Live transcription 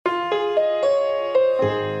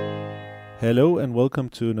Hello and welcome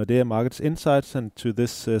to Nordea Markets Insights and to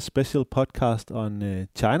this special podcast on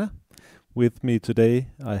China. With me today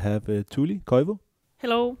I have Tuuli Koivu.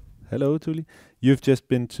 Hello. Hello Tuuli. You've just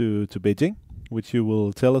been to Beijing, which you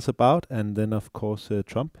will tell us about, and then of course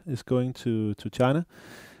Trump is going to China.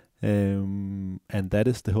 And that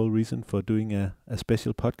is the whole reason for doing a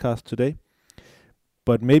special podcast today.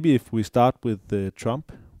 But maybe if we start with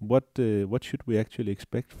Trump, what should we actually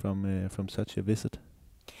expect from such a visit?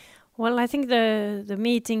 Well, I think the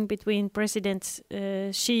meeting between Presidents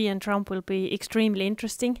Xi and Trump will be extremely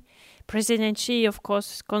interesting. President Xi, of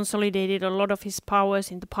course, consolidated a lot of his powers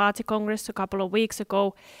in the party congress a couple of weeks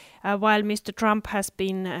ago, while Mr. Trump has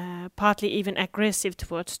been partly even aggressive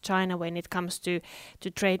towards China when it comes to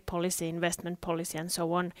trade policy, investment policy, and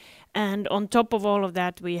so on. And on top of all of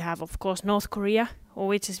that, we have, of course, North Korea,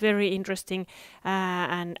 which is very interesting,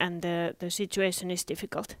 and the situation is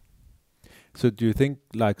difficult. So do you think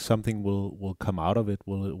like something will come out of it?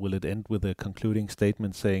 Will it end with a concluding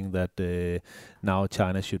statement saying that now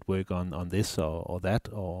China should work on this or that,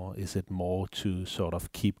 or is it more to sort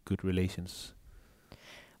of keep good relations?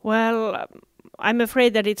 Well, I'm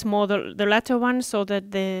afraid that it's more the latter one, so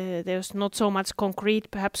that there's not so much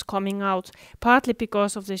concrete perhaps coming out, partly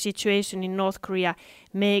because of the situation in North Korea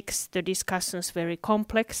makes the discussions very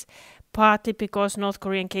complex, partly because North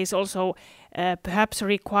Korean case also perhaps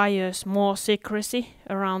requires more secrecy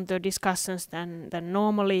around the discussions than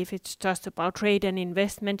normally. If it's just about trade and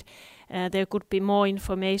investment, there could be more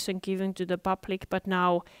information given to the public, but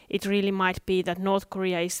now it really might be that North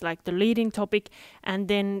Korea is like the leading topic, and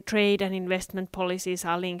then trade and investment policies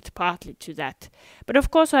are linked partly to that. But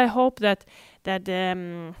of course I hope that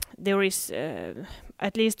there is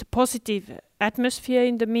at least a positive atmosphere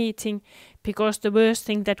in the meeting, because the worst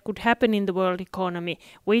thing that could happen in the world economy,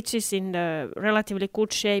 which is in a relatively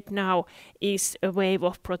good shape now, is a wave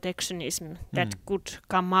of protectionism that could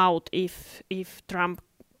come out if Trump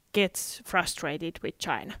gets frustrated with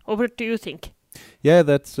China. Or what do you think? Yeah,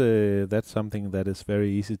 that's something that is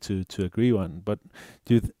very easy to agree on. But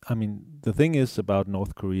the thing is about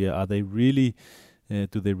North Korea, are they really?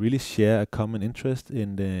 Do they really share a common interest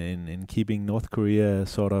in keeping North Korea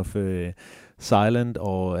sort of silent,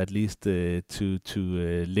 or at least to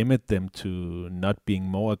limit them to not being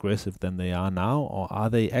more aggressive than they are now? Or are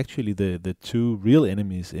they actually the two real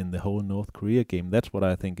enemies in the whole North Korea game? That's what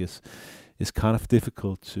I think is kind of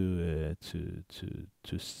difficult to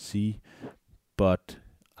see. But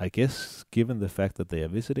I guess given the fact that they are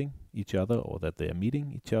visiting each other or that they are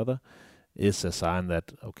meeting each other is a sign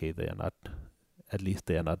that, okay, they are not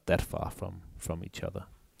that far from each other.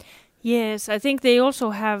 Yes, I think they also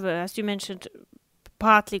have, as you mentioned,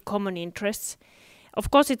 partly common interests. Of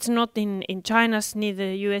course, it's not in China's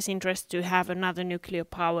neither US interest to have another nuclear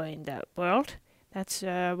power in the world. That's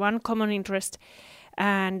one common interest.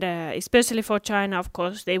 And especially for China, of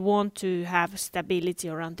course, they want to have stability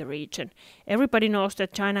around the region. Everybody knows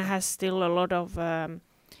that China has still a lot of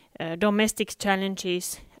domestic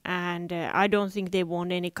challenges, and I don't think they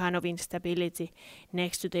want any kind of instability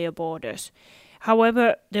next to their borders.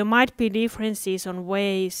 However, there might be differences on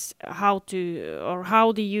ways how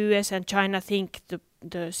the US and China think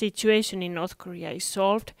the situation in North Korea is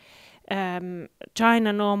solved.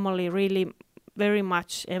 China normally really very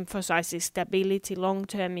much emphasizes stability,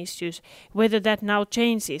 long-term issues. Whether that now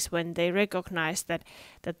changes when they recognize that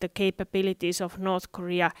the capabilities of North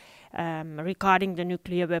Korea regarding the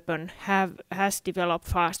nuclear weapon has developed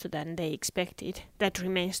faster than they expected, that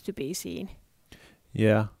remains to be seen.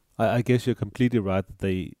 Yeah, I guess you're completely right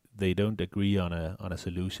that they don't agree on a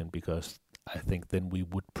solution, because I think then we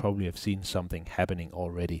would probably have seen something happening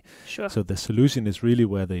already. Sure. So the solution is really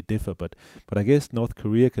where they differ. But I guess North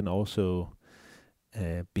Korea can also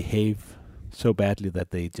behave so badly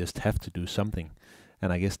that they just have to do something.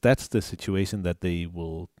 And I guess that's the situation that they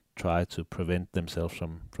will try to prevent themselves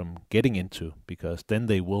from getting into, because then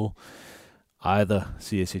they will either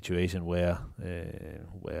see a situation where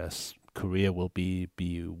Korea will be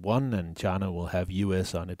one and China will have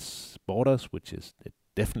US on its borders, which is it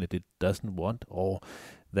definitely doesn't want, or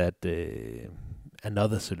that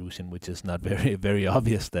another solution, which is not very very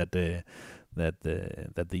obvious, that the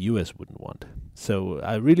US wouldn't want. So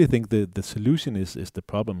I really think the solution is the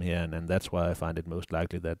problem here, and that's why I find it most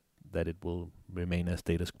likely that it will remain a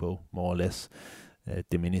status quo, more or less,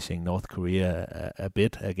 diminishing North Korea a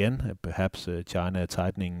bit again, perhaps China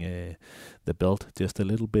tightening the belt just a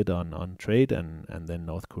little bit on trade, and then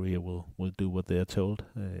North Korea will do what they are told.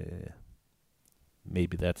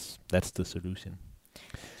 Maybe that's the solution.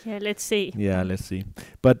 Yeah, let's see. Yeah, let's see.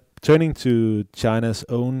 But turning to China's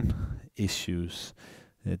own issues,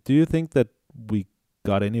 do you think that we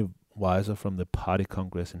got any wiser from the party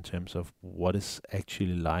congress in terms of what is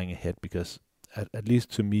actually lying ahead? Because at least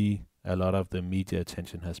to me, a lot of the media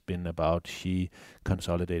attention has been about Xi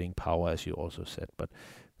consolidating power, as you also said. But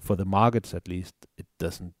for the markets, at least, it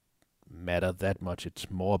doesn't matter that much. It's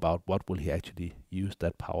more about what will he actually use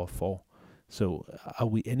that power for. So are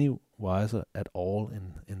we any wiser at all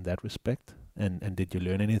in that respect? And did you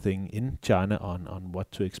learn anything in China on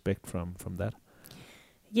what to expect from that?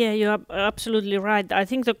 Yeah, you are absolutely right. I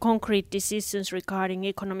think the concrete decisions regarding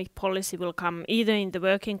economic policy will come either in the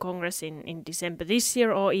Working Congress in December this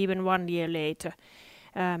year or even 1 year later.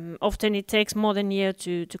 Often it takes more than a year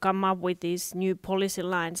to come up with these new policy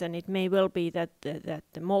lines, and it may well be that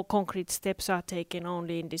the more concrete steps are taken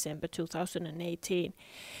only in December 2018.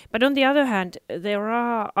 But on the other hand, there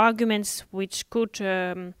are arguments which could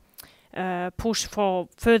push for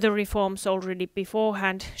further reforms already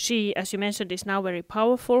beforehand. She, as you mentioned, is now very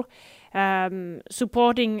powerful,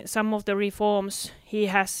 supporting some of the reforms. He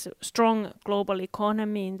has strong global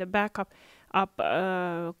economy in the backup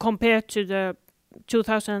compared to the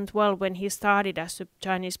 2012 when he started as a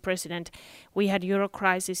Chinese president. We had Euro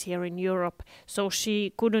crisis here in Europe, so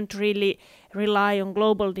she couldn't really rely on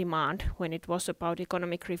global demand when it was about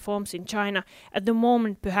economic reforms in China. At the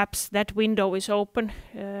moment, perhaps that window is open.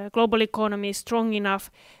 Global economy is strong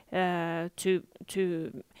enough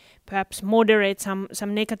to perhaps moderate some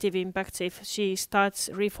negative impacts if she starts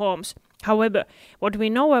reforms. However, what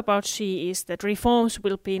we know about Xi is that reforms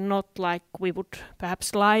will be not like we would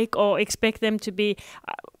perhaps like or expect them to be.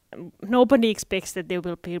 Nobody expects that there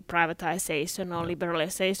will be privatization or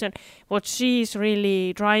liberalization. What Xi is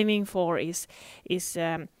really driving for is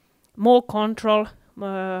more control,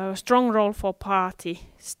 strong role for party,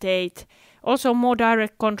 state, also more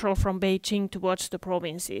direct control from Beijing towards the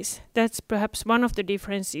provinces. That's perhaps one of the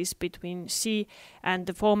differences between Xi and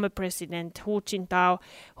the former president Hu Jintao,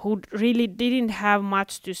 who really didn't have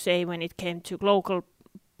much to say when it came to local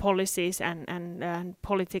policies and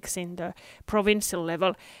politics in the provincial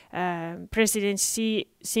level. President Xi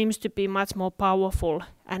seems to be much more powerful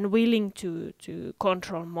and willing to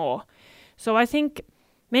control more. So I think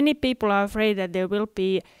many people are afraid that there will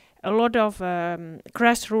be a lot of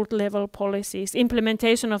grassroots level policies.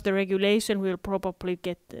 Implementation of the regulation will probably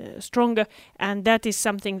get stronger, and that is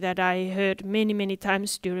something that I heard many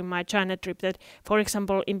times during my China trip, that, for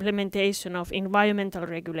example, implementation of environmental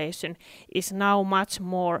regulation is now much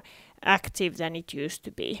more active than it used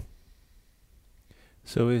to be.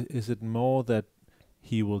 So is it more that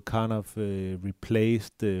he will kind of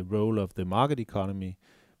replace the role of the market economy,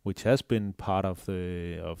 which has been part of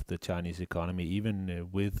the Chinese economy, even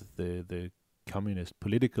with the communist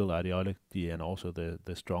political ideology and also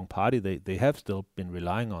the strong party? They have still been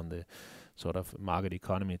relying on the sort of market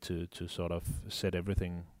economy to sort of set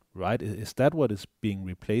everything right. Is that what is being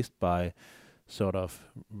replaced by sort of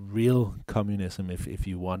real communism, if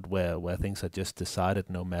you want, where things are just decided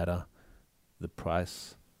no matter the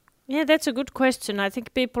price? Yeah, that's a good question. I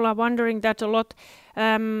think people are wondering that a lot.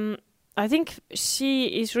 I think Xi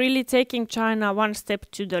is really taking China one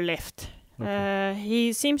step to the left. Okay.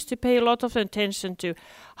 He seems to pay a lot of attention to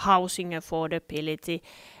housing affordability.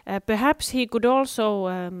 Perhaps he could also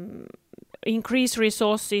increase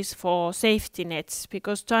resources for safety nets,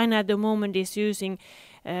 because China at the moment is using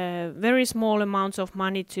very small amounts of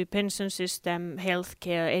money to pension system,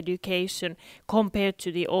 healthcare, education, compared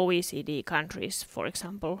to the OECD countries, for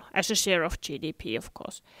example, as a share of GDP, of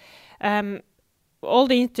course. All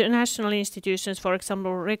the international institutions, for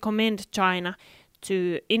example, recommend China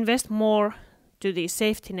to invest more to these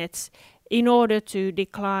safety nets in order to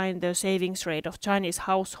decline the savings rate of Chinese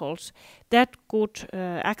households. That could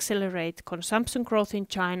accelerate consumption growth in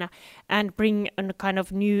China and bring a kind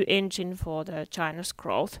of new engine for the China's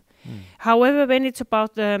growth. However, when it's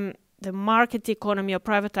about the market economy or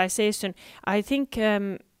privatization, I think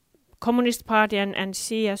Communist Party and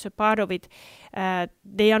Xi as a part of it,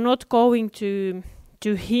 they are not going to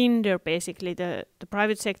hinder basically the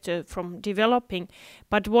private sector from developing.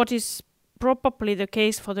 But what is probably the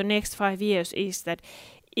case for the next 5 years is that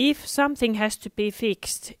if something has to be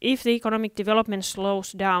fixed, if the economic development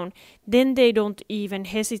slows down, then they don't even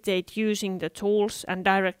hesitate using the tools and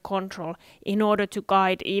direct control in order to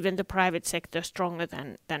guide even the private sector stronger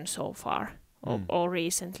than so far or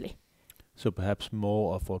recently. So perhaps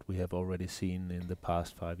more of what we have already seen in the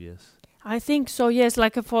past 5 years. I think so, yes.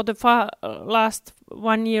 Like for the last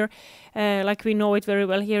 1 year, like we know it very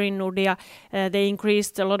well here in Nordea, they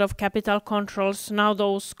increased a lot of capital controls. Now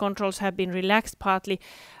those controls have been relaxed partly.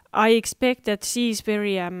 I expect that she is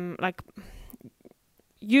very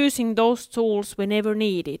using those tools whenever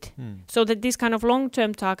needed. So that this kind of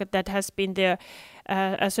long-term target that has been there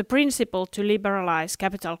as a principle to liberalize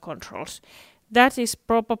capital controls, that is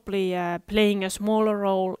probably playing a smaller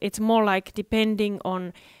role. It's more like depending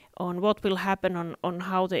on what will happen on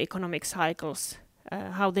how the economic cycles,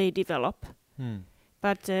 how they develop.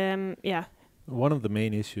 But one of the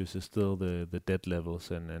main issues is still the debt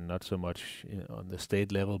levels, and not so much on the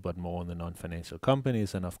state level, but more on the non-financial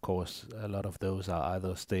companies. And of course, a lot of those are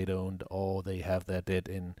either state-owned or they have their debt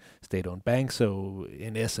in state-owned banks. So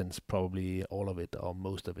in essence, probably all of it or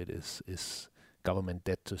most of it is government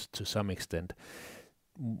debt to some extent.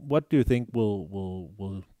 What do you think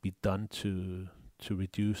will be done to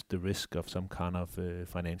reduce the risk of some kind of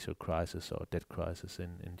financial crisis or debt crisis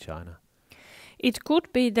in China? It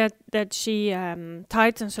could be that she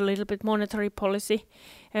tightens a little bit monetary policy.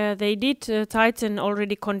 They did tighten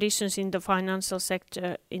already conditions in the financial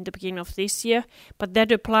sector in the beginning of this year, but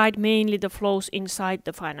that applied mainly the flows inside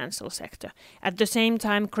the financial sector. At the same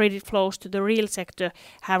time, credit flows to the real sector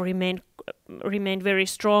have remained very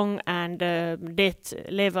strong, and debt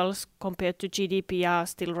levels compared to GDP are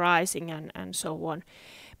still rising and so on.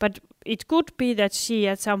 But it could be that she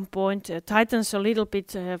at some point tightens a little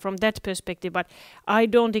bit from that perspective, but I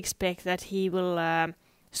don't expect that he will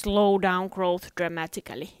slow down growth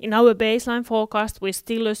dramatically. In our baseline forecast, we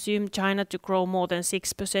still assume China to grow more than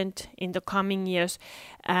 6% in the coming years,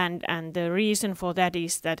 and the reason for that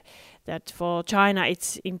is that for China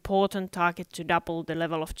it's important target to double the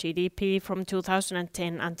level of GDP from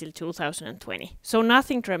 2010 until 2020. So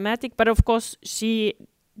nothing dramatic, but of course she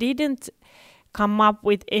didn't come up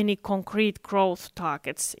with any concrete growth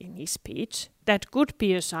targets in his speech. That could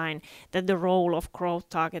be a sign that the role of growth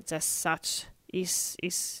targets as such is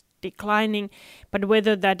declining, but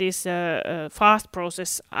whether that is a fast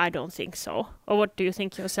process, I don't think so. Or what do you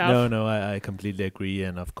think yourself? No, I completely agree,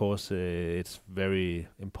 and of course it's very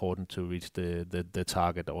important to reach the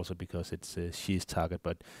target also because it's Xi's target,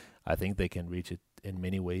 but I think they can reach it in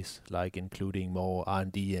many ways, like including more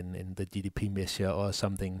R&D in the GDP measure or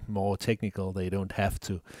something more technical. They don't have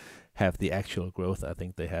to have the actual growth. I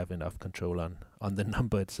think they have enough control on the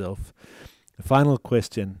number itself. The final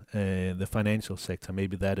question, the financial sector,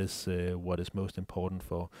 maybe that is what is most important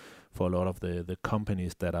for a lot of the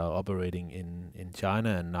companies that are operating in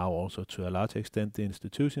China, and now also to a large extent the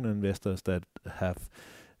institutional investors that have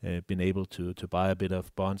been able to buy a bit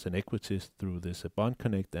of bonds and equities through this Bond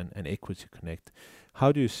Connect and Equity Connect.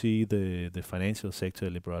 How do you see the financial sector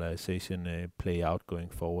liberalization play out going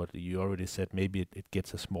forward? You already said maybe it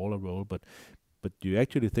gets a smaller role, but do you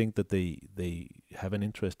actually think that they have an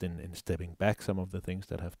interest in stepping back some of the things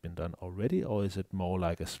that have been done already, or is it more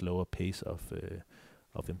like a slower pace of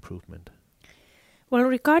improvement? Well,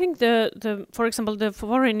 regarding for example, the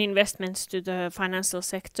foreign investments to the financial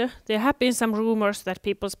sector, there have been some rumors that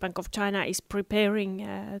People's Bank of China is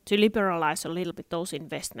preparing to liberalize a little bit those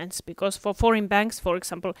investments, because for foreign banks, for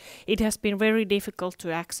example, it has been very difficult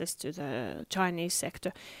to access to the Chinese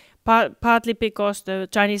sector. Partly because the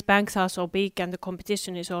Chinese banks are so big and the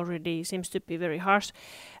competition is already seems to be very harsh,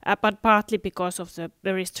 but partly because of the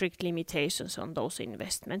very strict limitations on those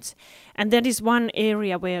investments. And that is one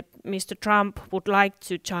area where Mr. Trump would like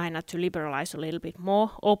to China to liberalize a little bit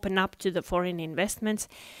more, open up to the foreign investments.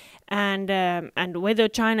 And whether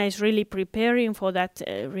China is really preparing for that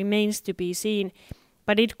remains to be seen.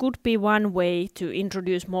 But it could be one way to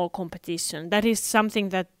introduce more competition. That is something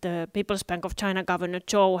that the People's Bank of China Governor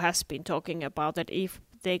Zhou has been talking about, that if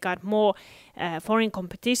they got more foreign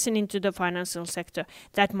competition into the financial sector,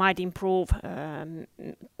 that might improve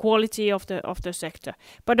quality of the sector.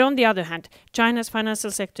 But on the other hand, China's financial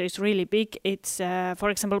sector is really big. It's, for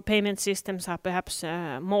example, payment systems are perhaps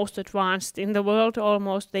most advanced in the world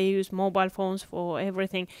almost. They use mobile phones for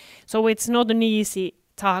everything. So it's not an easy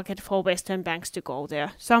target for Western banks to go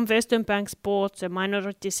there. Some Western banks bought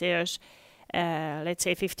minority shares, let's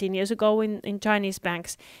say 15 years ago in Chinese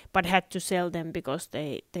banks, but had to sell them because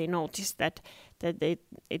they noticed that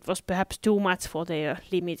it was perhaps too much for their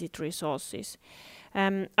limited resources.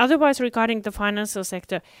 Otherwise, regarding the financial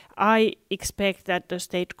sector, I expect that the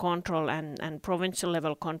state control and provincial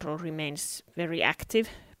level control remains very active,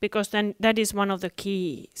 because then that is one of the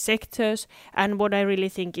key sectors. And what I really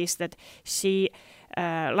think is that she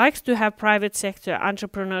likes to have private sector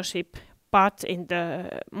entrepreneurship, but in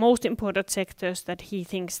the most important sectors that he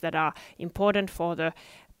thinks that are important for the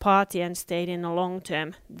party and state in the long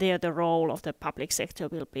term, there the role of the public sector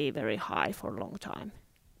will be very high for a long time.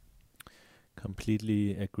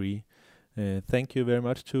 Completely agree. Thank you very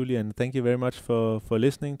much, Tuuli, and thank you very much for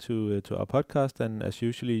listening to our podcast. And as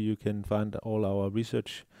usually, you can find all our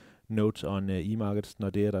research notes on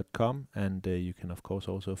emarketsnordea.com, and you can of course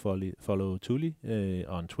also follow Thuli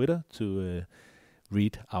on Twitter to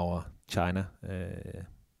read our China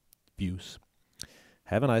views.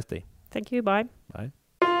 Have a nice day. Thank you. Bye. Bye.